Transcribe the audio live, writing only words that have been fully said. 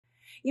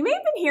You may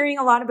have been hearing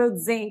a lot about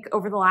zinc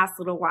over the last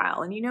little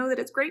while, and you know that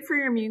it's great for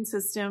your immune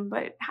system,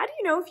 but how do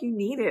you know if you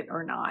need it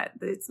or not?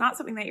 It's not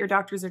something that your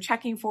doctors are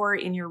checking for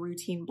in your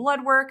routine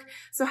blood work.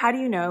 So how do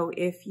you know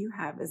if you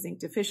have a zinc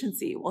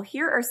deficiency? Well,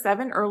 here are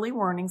 7 early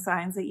warning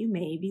signs that you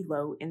may be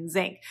low in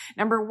zinc.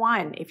 Number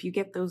 1, if you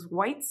get those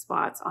white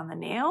spots on the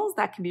nails,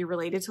 that can be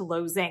related to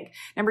low zinc.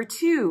 Number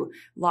 2,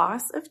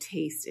 loss of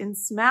taste and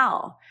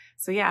smell.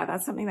 So yeah,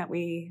 that's something that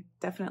we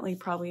definitely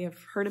probably have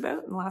heard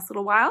about in the last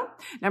little while.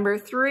 Number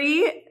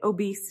 3,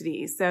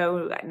 obesity.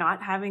 So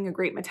not having a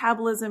great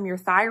metabolism. Your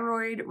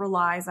thyroid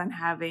relies on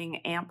having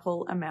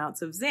ample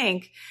amounts of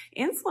zinc.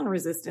 Insulin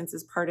resistance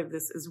is part of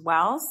this as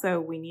well. So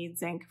we need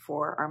zinc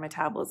for our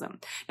metabolism.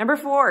 Number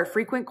 4,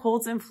 frequent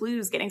colds and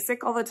flus, getting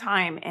sick all the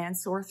time, and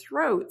sore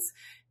throats.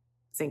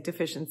 Zinc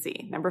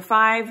deficiency. Number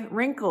 5,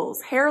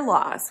 wrinkles, hair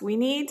loss. We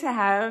need to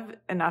have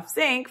enough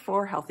zinc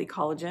for healthy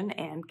collagen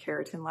and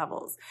keratin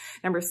levels.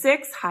 Number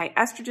 6, high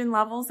estrogen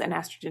levels and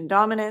estrogen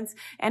dominance.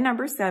 And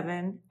number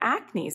 7, acne.